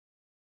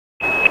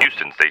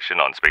mission station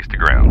on Space to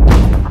Ground.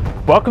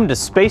 Welcome to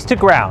Space to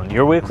Ground,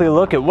 your weekly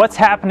look at what's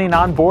happening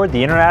on board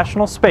the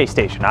International Space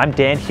Station. I'm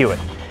Dan Hewitt.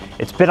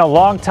 It's been a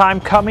long time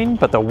coming,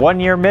 but the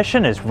one-year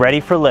mission is ready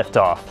for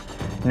liftoff.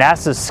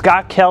 NASA's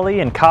Scott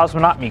Kelly and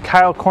cosmonaut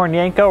Mikhail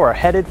Kornienko are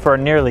headed for a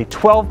nearly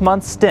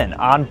 12-month stint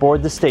on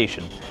board the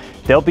station.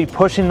 They'll be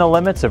pushing the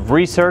limits of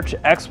research,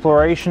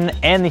 exploration,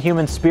 and the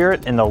human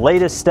spirit in the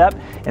latest step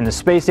in the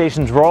space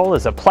station's role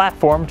as a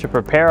platform to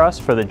prepare us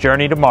for the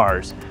journey to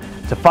Mars.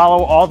 To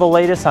follow all the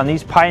latest on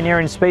these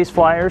pioneering space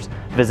flyers,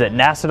 visit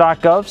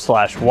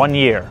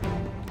nasa.gov/oneyear.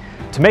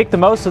 To make the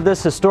most of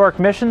this historic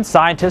mission,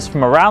 scientists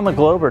from around the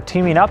globe are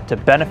teaming up to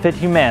benefit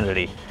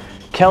humanity.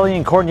 Kelly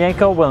and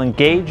Kornienko will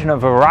engage in a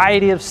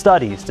variety of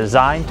studies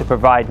designed to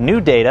provide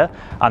new data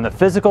on the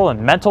physical and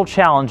mental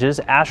challenges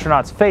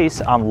astronauts face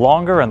on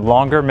longer and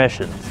longer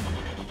missions.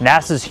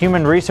 NASA's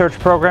Human Research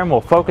Program will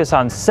focus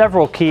on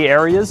several key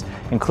areas,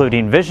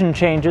 including vision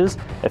changes,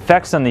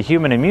 effects on the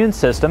human immune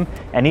system,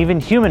 and even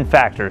human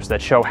factors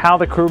that show how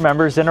the crew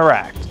members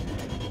interact.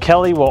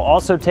 Kelly will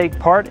also take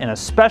part in a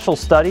special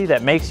study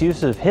that makes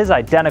use of his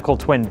identical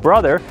twin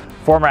brother,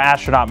 former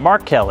astronaut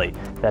Mark Kelly,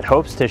 that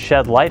hopes to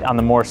shed light on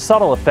the more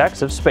subtle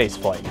effects of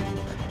spaceflight.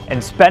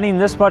 And spending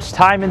this much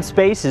time in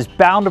space is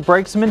bound to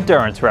break some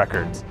endurance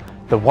records.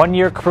 The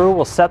one-year crew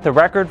will set the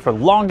record for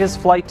longest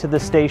flight to the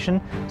station,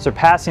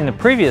 surpassing the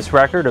previous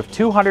record of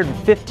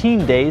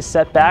 215 days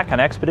set back on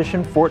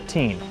Expedition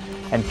 14.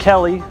 And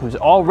Kelly, who's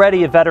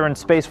already a veteran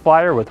space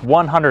flyer with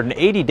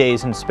 180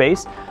 days in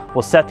space,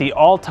 will set the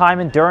all-time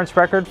endurance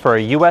record for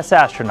a U.S.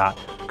 astronaut,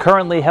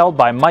 currently held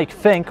by Mike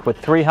Fink with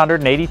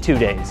 382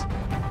 days.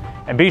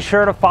 And be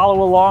sure to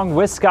follow along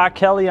with Scott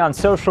Kelly on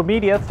social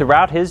media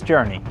throughout his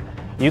journey.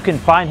 You can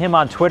find him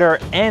on Twitter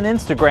and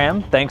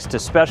Instagram, thanks to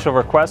special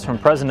requests from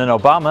President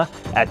Obama,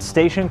 at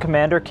Station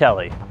Commander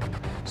Kelly.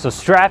 So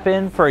strap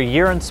in for a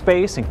year in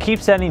space and keep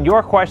sending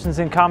your questions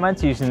and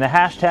comments using the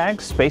hashtag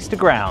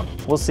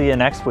 #SpaceToGround. We'll see you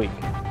next week.